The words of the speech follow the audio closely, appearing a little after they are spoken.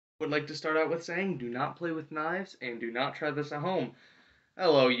Would like to start out with saying do not play with knives and do not try this at home.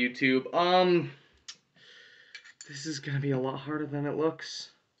 Hello YouTube. This is gonna be a lot harder than it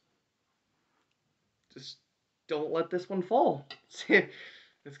looks. Just don't let this one fall.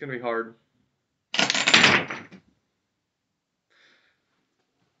 It's gonna be hard.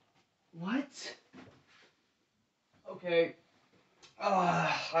 What? Okay.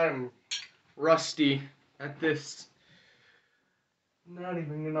 I'm rusty at this. Not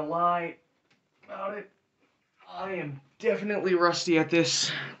even gonna lie about it. I am definitely rusty at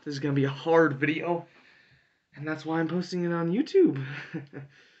this. This is gonna be a hard video, and that's why I'm posting it on YouTube.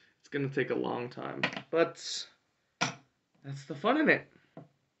 It's gonna take a long time, but that's the fun in it.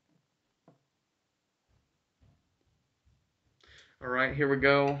 Alright, here we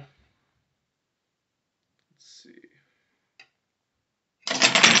go. Let's see.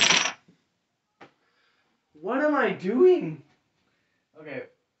 What am I doing? Okay,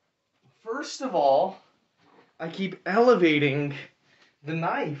 first of all, I keep elevating the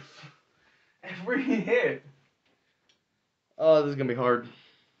knife every hit. Oh, this is gonna be hard.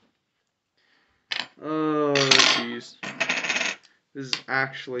 Oh, jeez. This is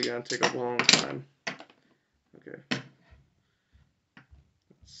actually gonna take a long time. Okay. Let's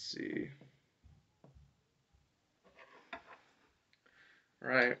see.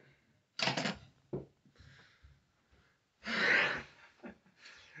 Alright.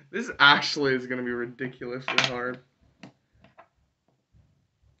 This actually is gonna be ridiculously hard.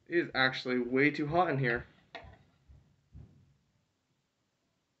 It is actually way too hot in here.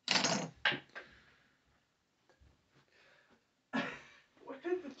 Where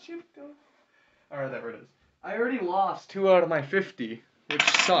did the chip go? Alright, there it is. I already lost 2 out of my 50, which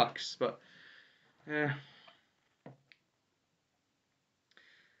sucks, but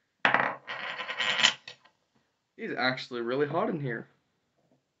It's actually really hot in here.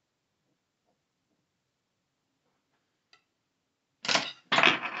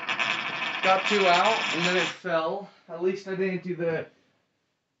 Got 2 out, and then it fell. At least I didn't do the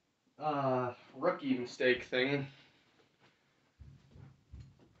rookie mistake thing.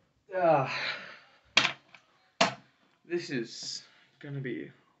 This is gonna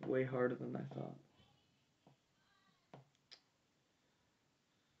be way harder than I thought.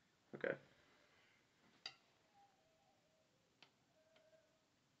 Okay.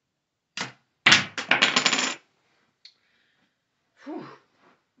 Whew.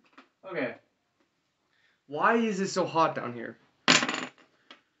 Okay. Why is it so hot down here?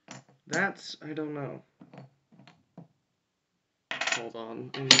 That's, I don't know. Hold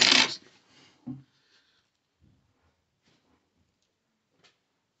on.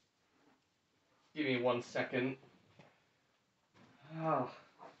 Give me 1 second. Oh.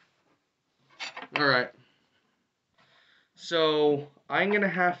 Alright. So, I'm gonna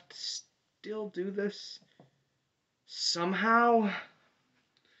have to still do this somehow.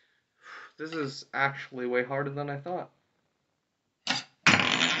 This is actually way harder than I thought.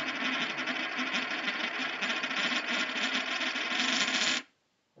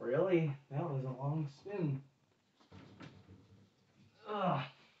 Really? That was a long spin. Ugh.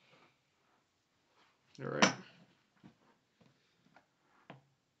 Alright.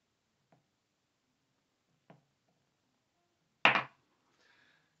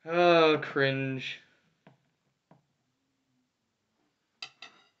 Oh, cringe.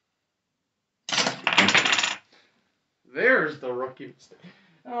 There's the rookie mistake.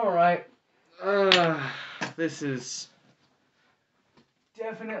 Alright. This is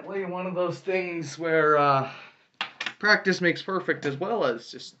definitely one of those things where practice makes perfect, as well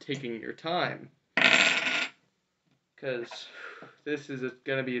as just taking your time. Because this is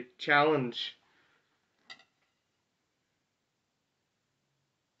going to be a challenge.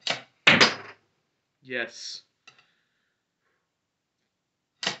 Yes.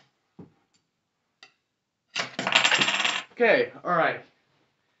 Okay, alright.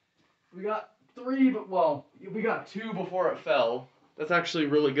 We got 3, but well, we got 2 before it fell. That's actually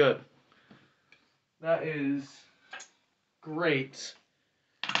really good. That is great.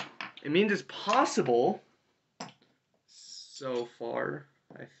 It means it's possible so far,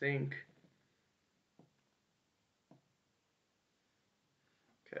 I think.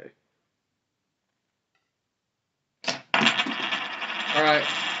 Okay. Alright.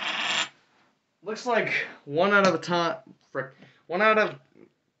 Looks like 1 out of a time. Frick. 1 out of.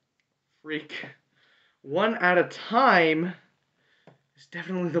 Freak. 1 at a time is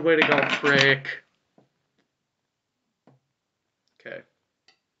definitely the way to go, frick. Okay.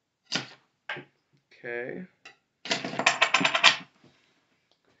 Okay.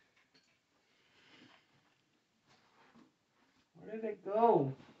 Where did it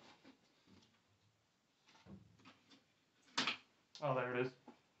go?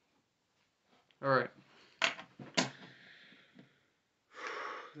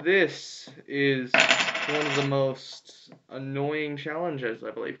 This is one of the most annoying challenges,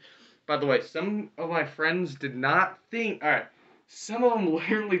 I believe. By the way, some of my friends did not think. Alright, some of them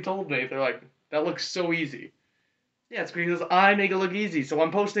literally told me, they're like, that looks so easy. Yeah, it's because I make it look easy, so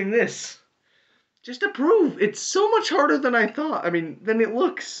I'm posting this. Just to prove it's so much harder than I thought. I mean, than it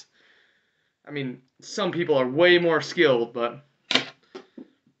looks. I mean, some people are way more skilled, but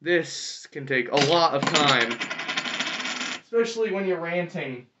this can take a lot of time. Especially when you're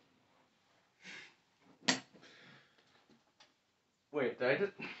ranting. Wait, I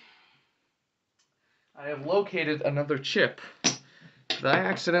have located another chip. Did I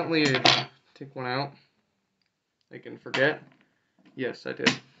accidentally take one out? I can forget. Yes, I did.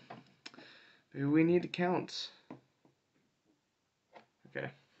 Maybe we need to count. Okay,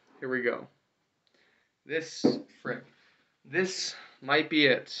 here we go. This might be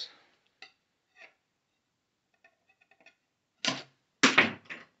it.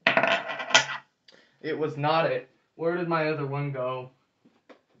 It was not it. Where did my other one go?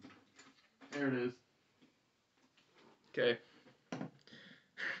 There it is. Okay.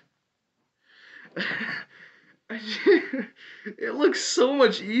 It looks so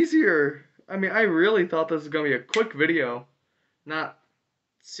much easier. I mean, I really thought this was gonna be a quick video. Not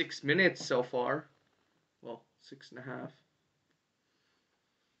 6 minutes so far. Well, 6.5.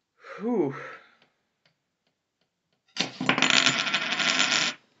 Whew.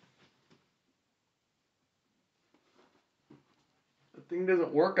 The thing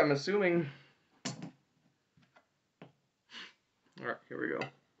doesn't work, I'm assuming. Alright, here we go.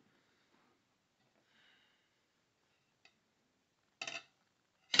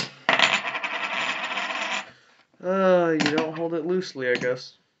 You don't hold it loosely, I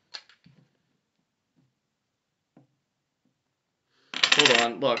guess. Hold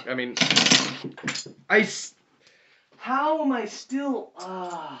on, look, I mean, how am I still,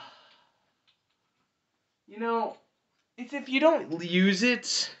 you know, it's if you don't use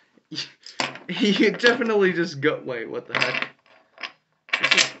it, you definitely just go, wait, what the heck?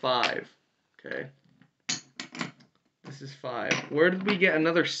 This is 5, okay. This is 5. Where did we get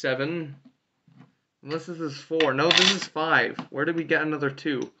another 7? Unless this is 4. No, this is 5. Where did we get another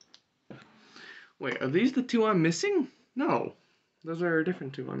 2? Wait, are these the 2 I'm missing? No. Those are a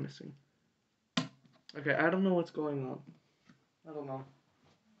different 2 I'm missing. Okay, I don't know what's going on. I don't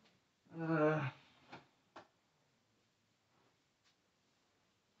know.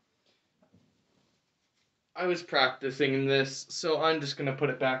 I was practicing this, so I'm just gonna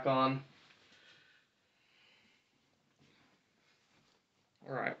put it back on.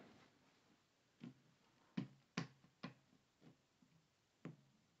 Alright.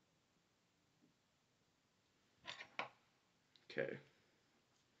 Okay.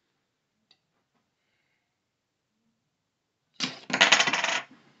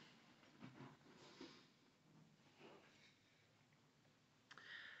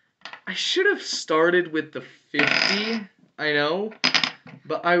 I should have started with the 50, I know,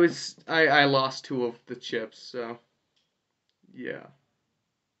 but I lost 2 of the chips, so yeah.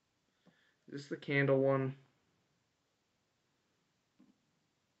 Is this the candle one?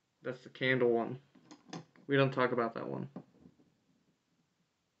 That's the candle one. We don't talk about that one.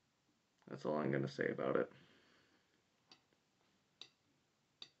 That's all I'm gonna say about it.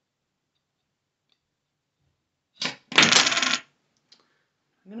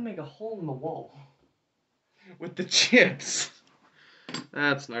 I'm gonna make a hole in the wall with the chips.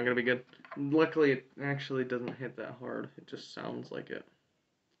 That's not gonna be good. Luckily, it actually doesn't hit that hard. It just sounds like it.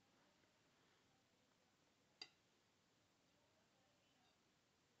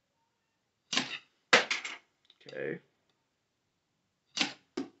 Okay.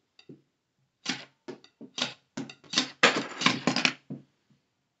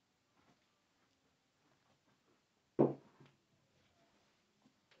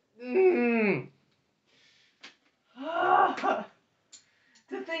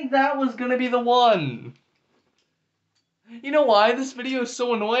 To think that was gonna be the one. You know why this video is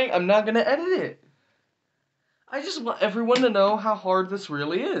so annoying? I'm not gonna edit it. I just want everyone to know how hard this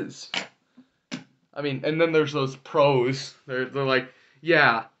really is. I mean, and then there's those pros. They're like,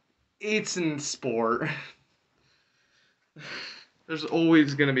 yeah, it's in sport. There's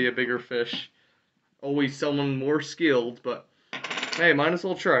always gonna be a bigger fish. Always someone more skilled, but hey, might as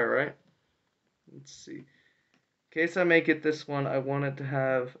well try, right? Let's see. In case I make it this one, I want it to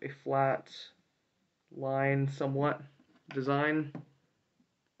have a flat line somewhat design.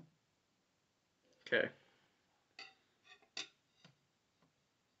 Okay.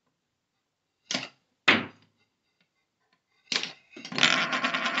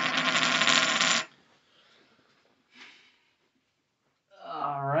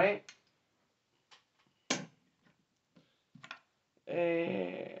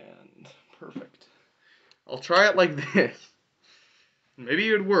 And perfect. I'll try it like this. Maybe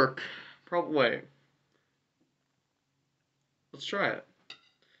it would work. Probably. Wait. Let's try it.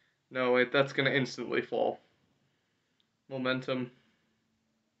 No, wait, that's gonna instantly fall. Momentum.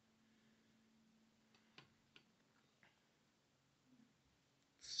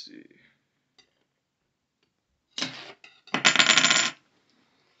 Let's see.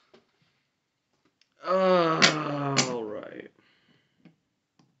 All right.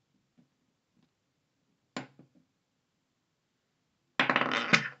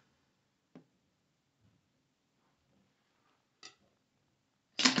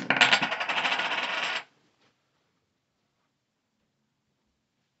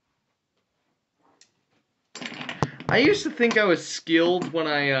 I used to think I was skilled when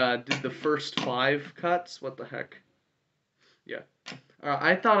I did the first 5 cuts. What the heck? Yeah.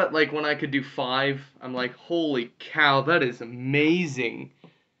 I thought it like when I could do 5, I'm like, holy cow, that is amazing.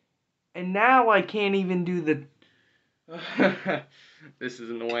 And now I can't even do the... This is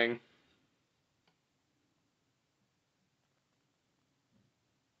annoying.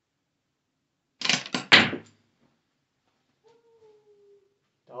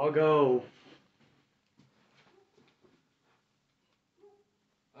 Doggo.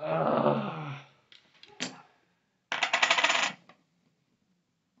 Ugh.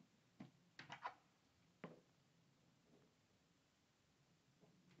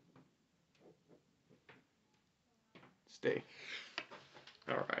 Stay.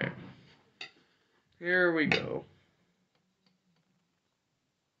 Alright. Here we go.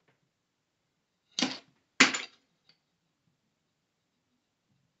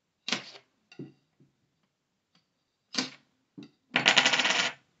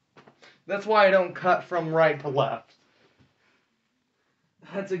 That's why I don't cut from right to left.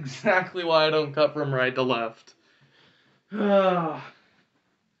 That's exactly why I don't cut from right to left. You know,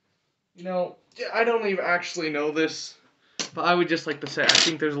 I don't even actually know this, but I would just like to say I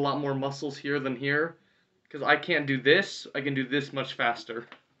think there's a lot more muscles here than here. Because I can't do this, I can do this much faster.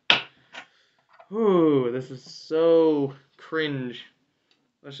 Ooh, this is so cringe.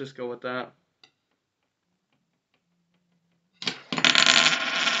 Let's just go with that.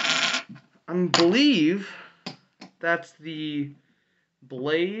 I believe that's the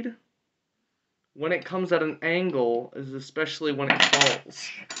blade. When it comes at an angle, is especially when it falls.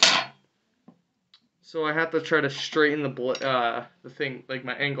 So I have to try to straighten the thing, like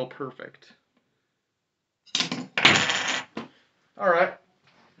my angle perfect. Alright.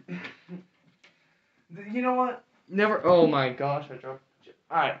 You know what? Never, oh my gosh, I dropped.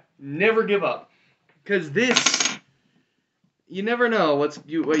 Alright, never give up. Because this, you never know what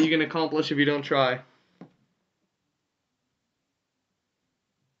you can accomplish if you don't try.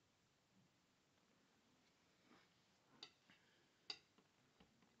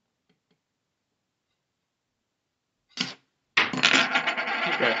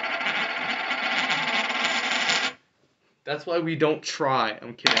 Okay. That's why we don't try.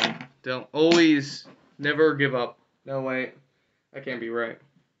 I'm kidding. Don't always, never give up. No, wait. That can't be right.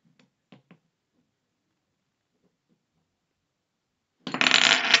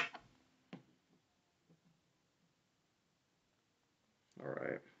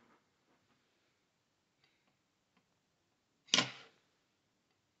 Alright.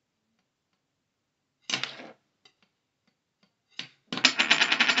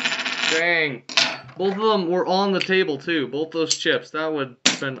 Dang. Both of them were on the table, too. Both those chips. That would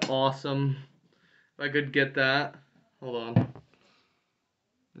have been awesome if I could get that. Hold on.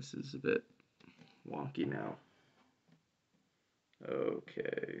 This is a bit wonky now.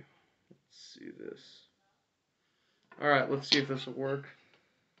 Okay. Let's see this. Alright, let's see if this will work.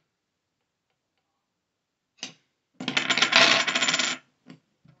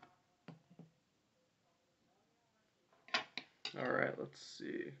 Alright, let's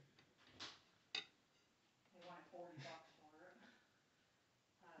see.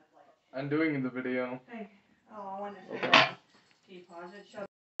 I'm doing the video. Hey. Oh, I wanted to say, Okay. can you pause it? Shut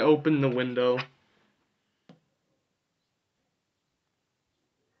Open the window.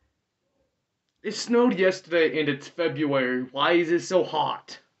 It snowed yesterday and it's February. Why is it so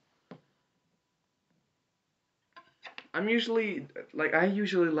hot? I usually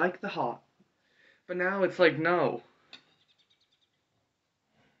like the hot. But now it's like, no.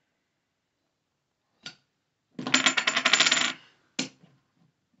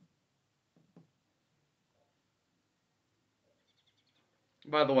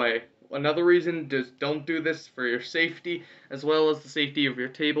 By the way, another reason, just don't do this for your safety as well as the safety of your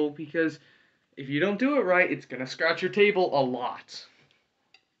table, because if you don't do it right, it's gonna scratch your table a lot.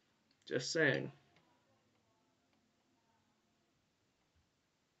 Just saying.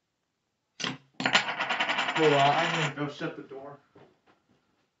 Hold on, I'm gonna go shut the door.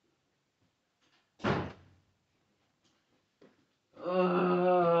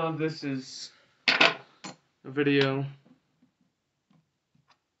 This is a video.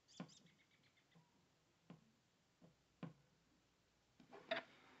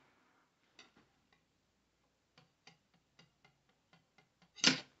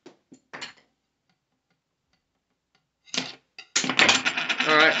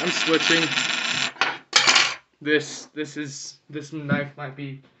 Alright, I'm switching. This knife might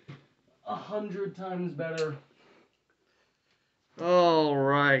be 100 times better.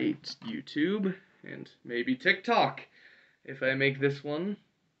 Alright, YouTube, and maybe TikTok, if I make this one.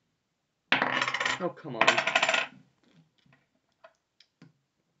 Oh, come on.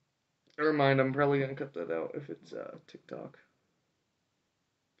 Never mind, I'm probably gonna cut that out if it's TikTok.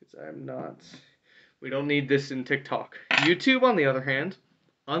 Because I'm not. We don't need this in TikTok. YouTube, on the other hand,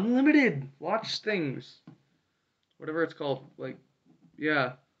 unlimited. Watch things. Whatever it's called. Like,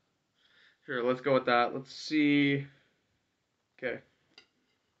 yeah. Sure, let's go with that. Let's see. Okay.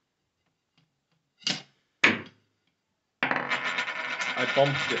 I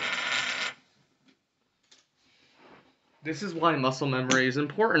bumped it. This is why muscle memory is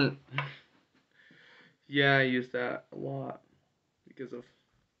important. Yeah, I use that a lot. Because of...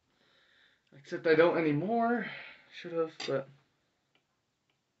 Except I don't anymore. Should have, but...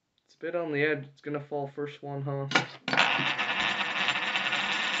 It's a bit on the edge. It's gonna fall first one, huh?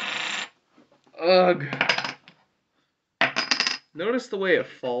 Ugh. Notice the way it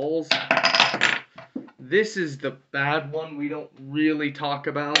falls. This is the bad one we don't really talk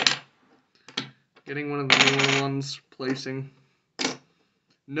about. Getting one of the newer ones, placing.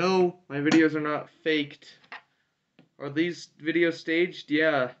 No, my videos are not faked. Are these videos staged?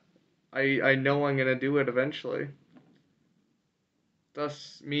 Yeah. I know I'm gonna do it eventually.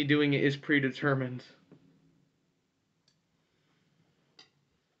 Thus, me doing it is predetermined.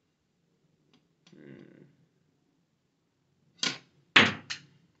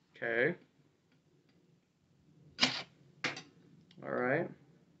 Okay. Alright.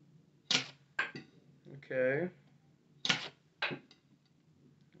 Okay.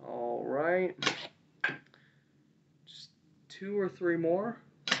 Alright. Just 2 or 3 more.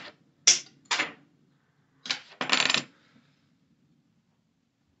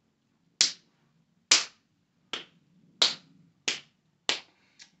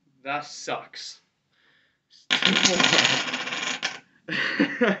 That sucks.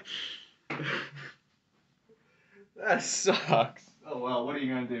 That sucks. Oh well, what are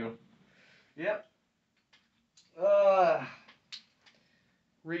you gonna do? Yep.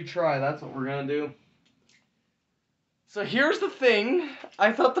 Retry, that's what we're gonna do. So here's the thing.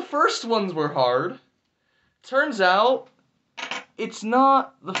 I thought the first ones were hard. Turns out, it's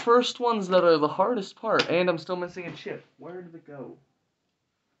not the first ones that are the hardest part. And I'm still missing a chip. Where did it go?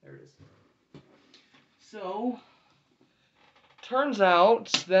 There it is. So, turns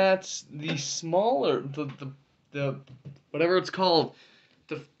out that the smaller, the whatever it's called,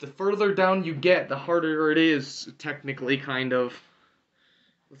 the further down you get, the harder it is, technically, kind of.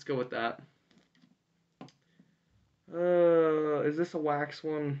 Let's go with that. Is this a wax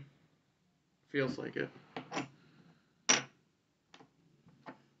one? Feels like it.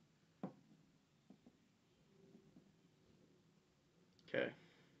 Okay.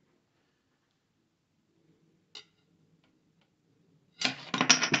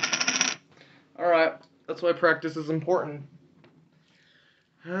 Alright, that's why practice is important.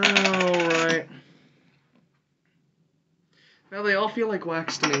 Alright. Now they all feel like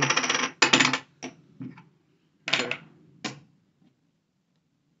wax to me. Okay.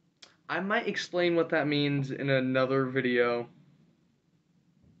 I might explain what that means in another video.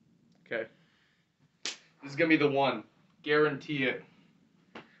 Okay. This is gonna be the one. Guarantee it.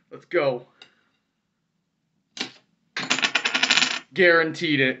 Let's go.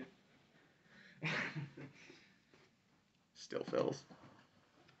 Guaranteed it. Still fails.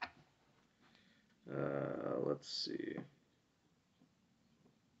 Let's see.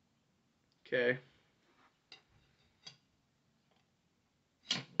 Okay.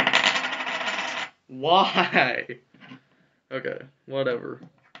 Why? Okay, whatever.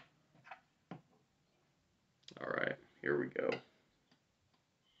 Alright, here we go.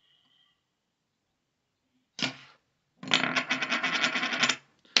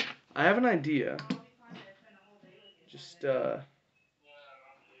 I have an idea. Just, so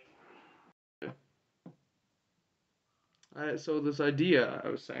this idea I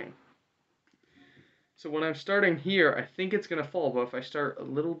was saying. So when I'm starting here, I think it's gonna fall, but if I start a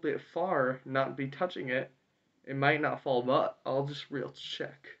little bit far, not be touching it, it might not fall, but I'll just real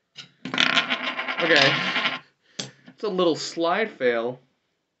check. Okay. It's a little slide fail.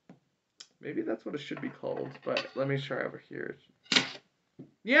 Maybe that's what it should be called, but let me try over here.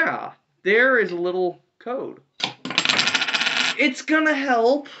 Yeah, there is a little code. It's gonna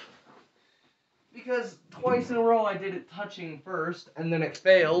help because twice in a row I did it touching first and then it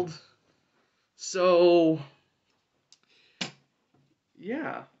failed. So,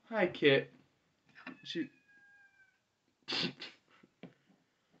 yeah. Hi, Kit.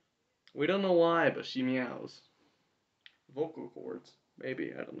 We don't know why, but she meows. Vocal cords,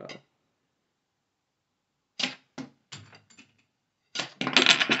 maybe, I don't know.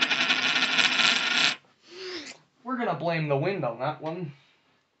 We're gonna blame the wind on that one.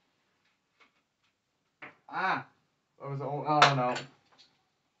 Ah, that was oh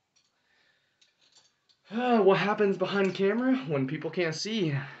no. What happens behind camera when people can't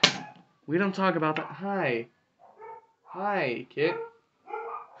see? We don't talk about that. Hi. Hi, Kit.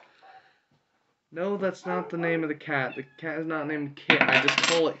 No, that's not the name of the cat. The cat is not named Kit. I just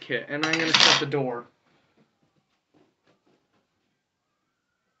call it Kit, and I'm gonna shut the door.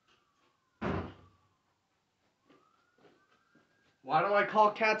 Why do I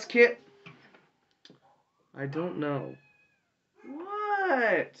call cats Kit? I don't know.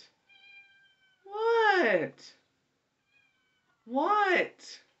 What? What?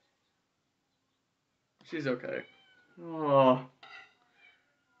 What? She's okay. Oh.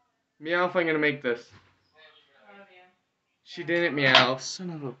 Meow if I'm gonna make this. She didn't meow.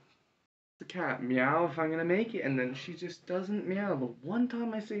 Son of a... The cat. Meow if I'm gonna make it, and then she just doesn't meow. The one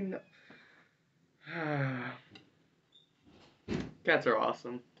time I say no... Cats are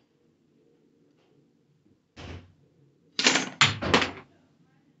awesome.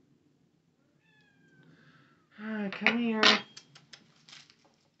 Come here. Come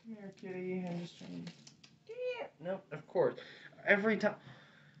here, kitty. I'm just trying to... Nope, of course. Every time...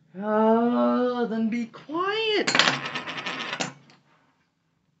 then be quiet!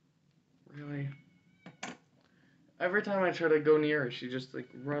 Really? Every time I try to go near her, she just, like,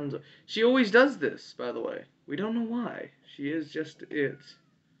 runs... She always does this, by the way. We don't know why. She is just it.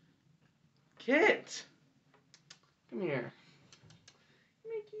 Kit! Come here.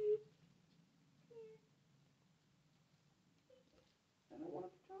 Mickey. I don't want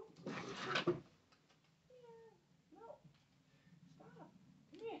to go. No. Stop.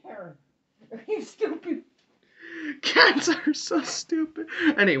 Come here. Are you stupid? Cats are so stupid.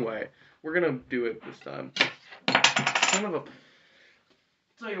 Anyway, we're gonna do it this time. Son of a...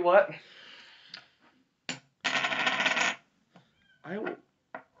 Tell you what. I will...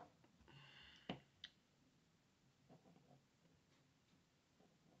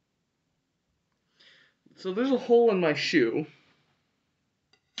 So there's a hole in my shoe.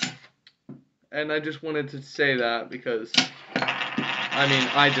 And I just wanted to say that because, I mean,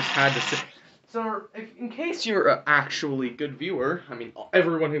 I just had to say. So, in case you're an actually good viewer, I mean,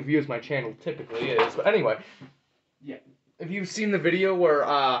 everyone who views my channel typically is, but anyway, yeah. If you've seen the video where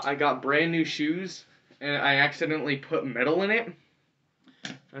I got brand new shoes and I accidentally put metal in it,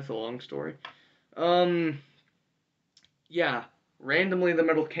 that's a long story. Yeah, randomly the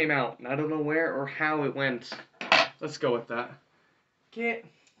metal came out, and I don't know where or how it went. Let's go with that. Kit,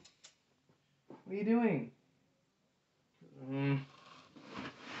 what are you doing?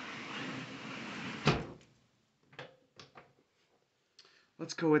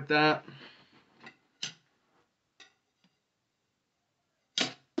 Let's go with that.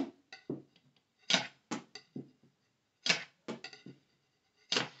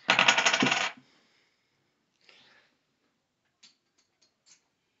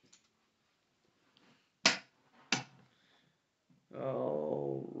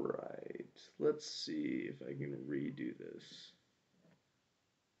 All right. Let's see if I can redo this.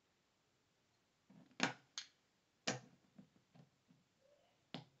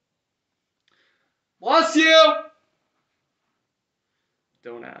 Bless you!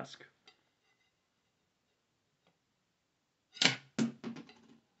 Don't ask.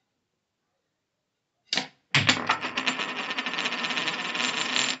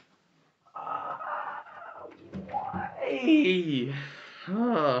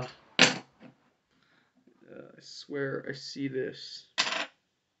 Why? I swear I see this.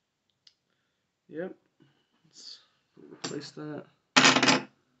 Yep. Let's replace that.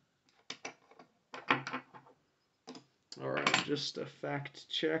 Alright, just a fact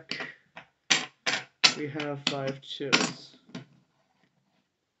check. We have 5 chips.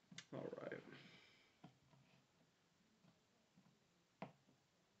 Alright.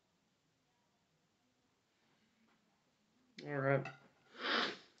 Alright.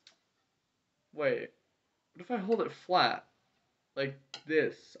 Wait. What if I hold it flat? Like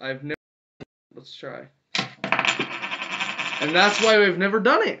this. I've never. Let's try. And that's why we've never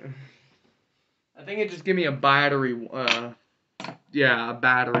done it. I think it just gave me a battery. Yeah, a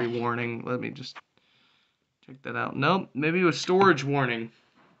battery warning. Let me just check that out. Nope, maybe it was storage warning.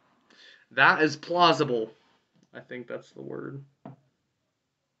 That is plausible. I think that's the word.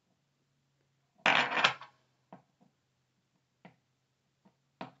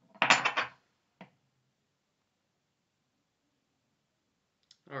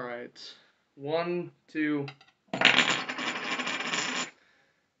 All right. 1, 2.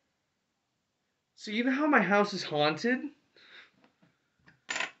 So you know how my house is haunted?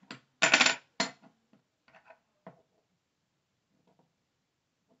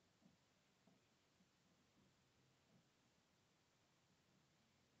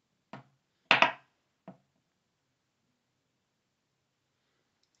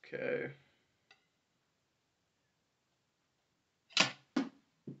 Okay.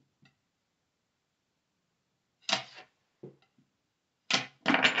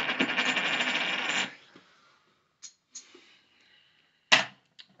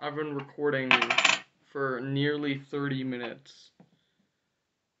 I've been recording for nearly 30 minutes.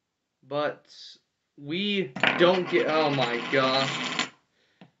 But we don't get. Oh my gosh.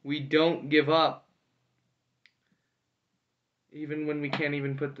 We don't give up. Even when we can't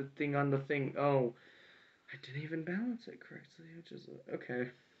even put the thing on the thing. Oh, I didn't even balance it correctly, which is okay.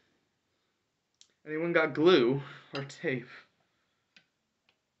 Anyone got glue or tape?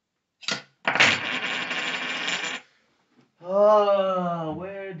 Oh,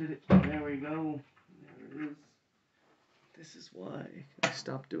 where did it? There we go. There it is. This is why I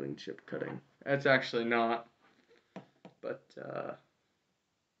stopped doing chip cutting. That's actually not. But,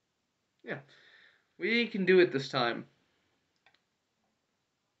 yeah. We can do it this time.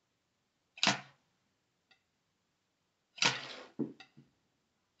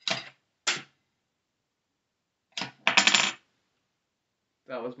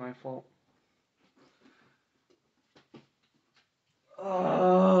 That was my fault.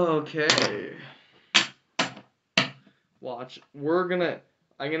 Okay. Watch. I'm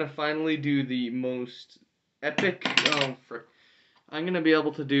gonna finally do the most epic. Oh, frick. I'm gonna be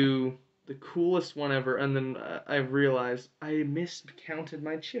able to do the coolest one ever, and then I realized I miscounted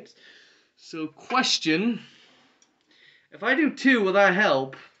my chips. So, question. If I do 2, will that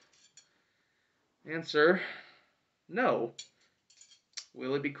help? Answer. No.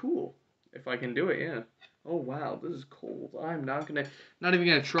 Will it be cool? If I can do it, yeah. Oh, wow. This is cold. I'm not even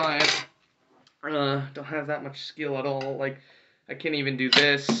gonna try it. Don't have that much skill at all. Like, I can't even do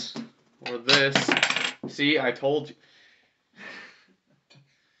this or this. See, I told you.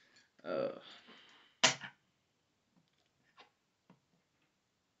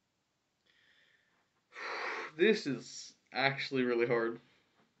 This is actually really hard.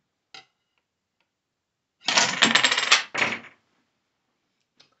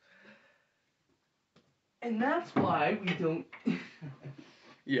 And that's why we don't.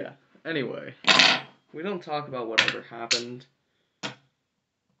 Yeah, anyway. We don't talk about whatever happened.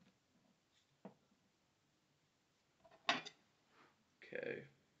 Okay.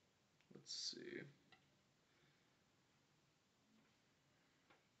 Let's see.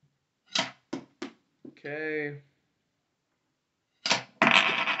 Okay.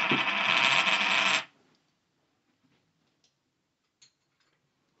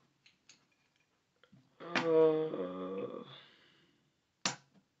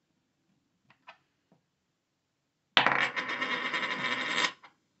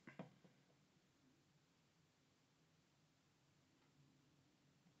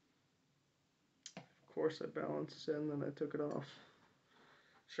 Of course I balanced it and then I took it off.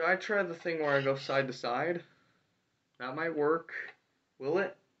 Should I try the thing where I go side to side? That might work. Will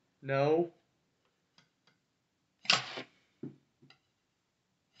it? No.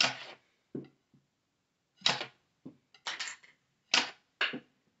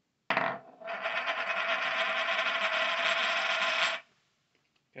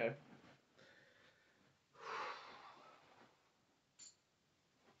 Okay.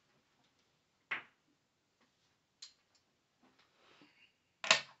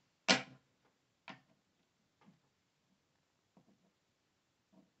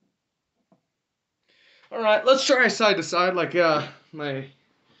 Alright, let's try side to side like my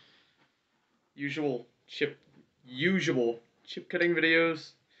usual chip cutting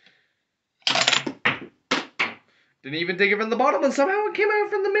videos. Didn't even take it from the bottom and somehow it came out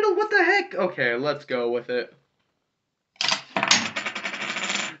from the middle. What the heck? Okay, let's go with it.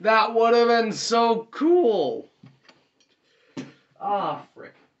 That would have been so cool. Ah,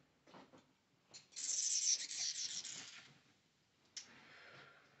 frick.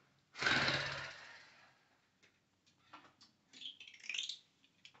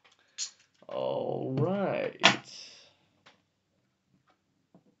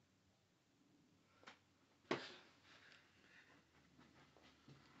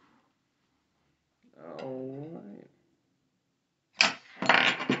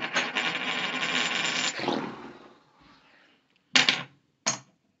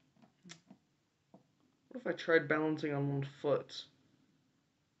 I tried balancing on one foot?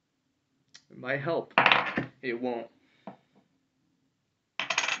 It might help. It won't.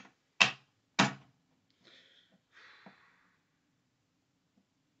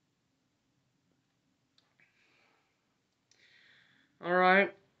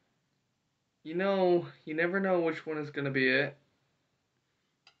 Alright. You know, you never know which one is going to be it.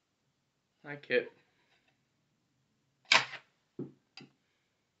 Hi, Kit.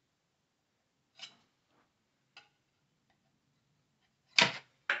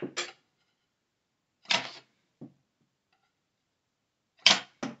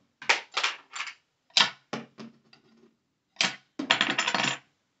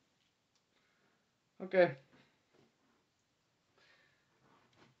 Okay.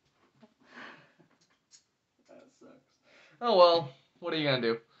 That sucks. Oh well, what are you gonna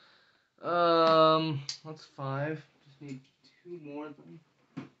do? That's 5. Just need 2 more then.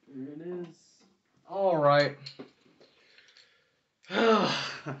 Here it is. Alright. It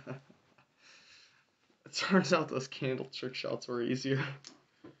turns out those candle trick shots were easier.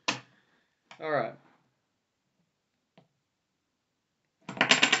 Alright.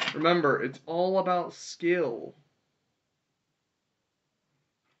 Remember, it's all about skill.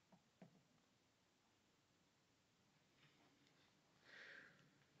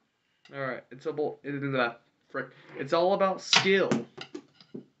 Alright, it's all about skill.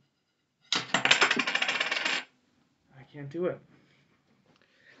 I can't do it.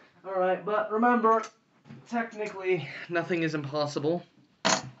 Alright, but remember, technically, nothing is impossible.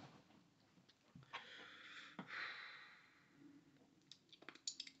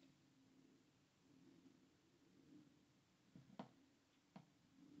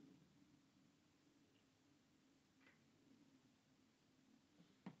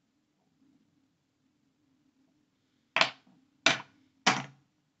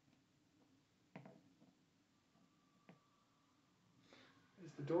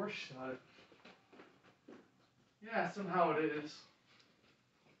 Is the door shut? Yeah, somehow it is.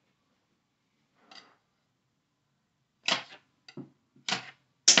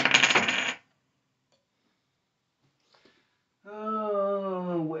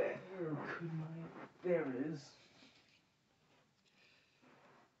 Oh, where could my... There it is.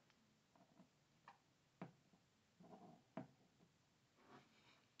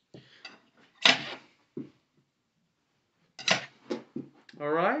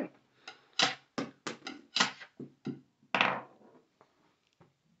 Alright.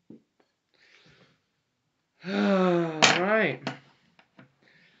 Alright.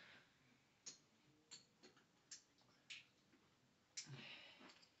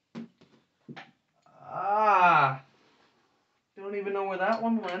 Ah. Don't even know where that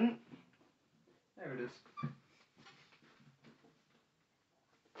one went. There it is.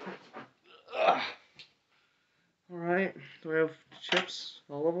 Alright. Do I have chips?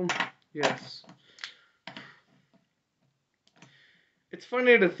 All of them? Yes. It's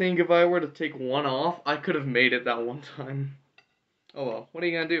funny to think if I were to take one off, I could have made it that one time. Oh well, what are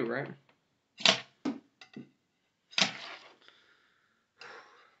you gonna do, right?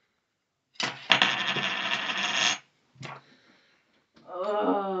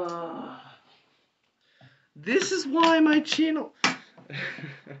 This is why my channel...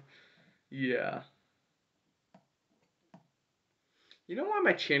 Yeah. You know why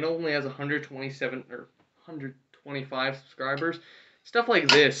my channel only has 127 or 125 subscribers? Stuff like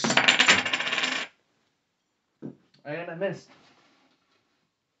this. And I missed.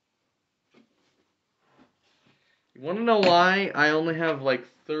 You want to know why I only have like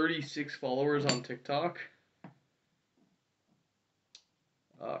 36 followers on TikTok?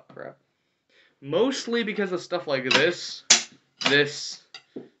 Oh, crap. Mostly because of stuff like this, and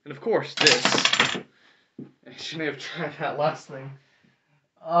of course this. I shouldn't have tried that last thing.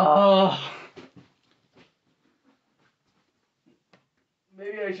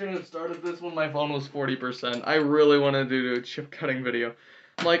 Maybe I shouldn't have started this when my phone was 40%. I really wanted to do a chip cutting video.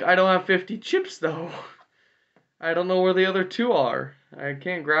 Like, I don't have 50 chips though. I don't know where the other 2 are. I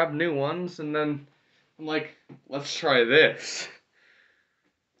can't grab new ones, and then I'm like, let's try this.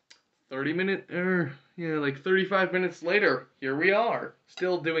 35 minutes later, here we are,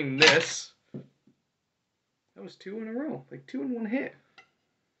 still doing this. That was 2 in a row, like 2 in one hit.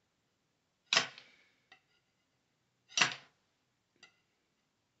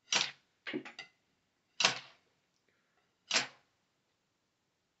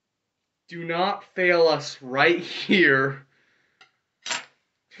 Do not fail us right here.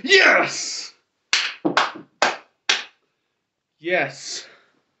 Yes! Yes.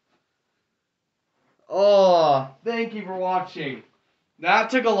 Oh, thank you for watching. That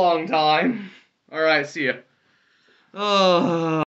took a long time. All right, see ya. Oh.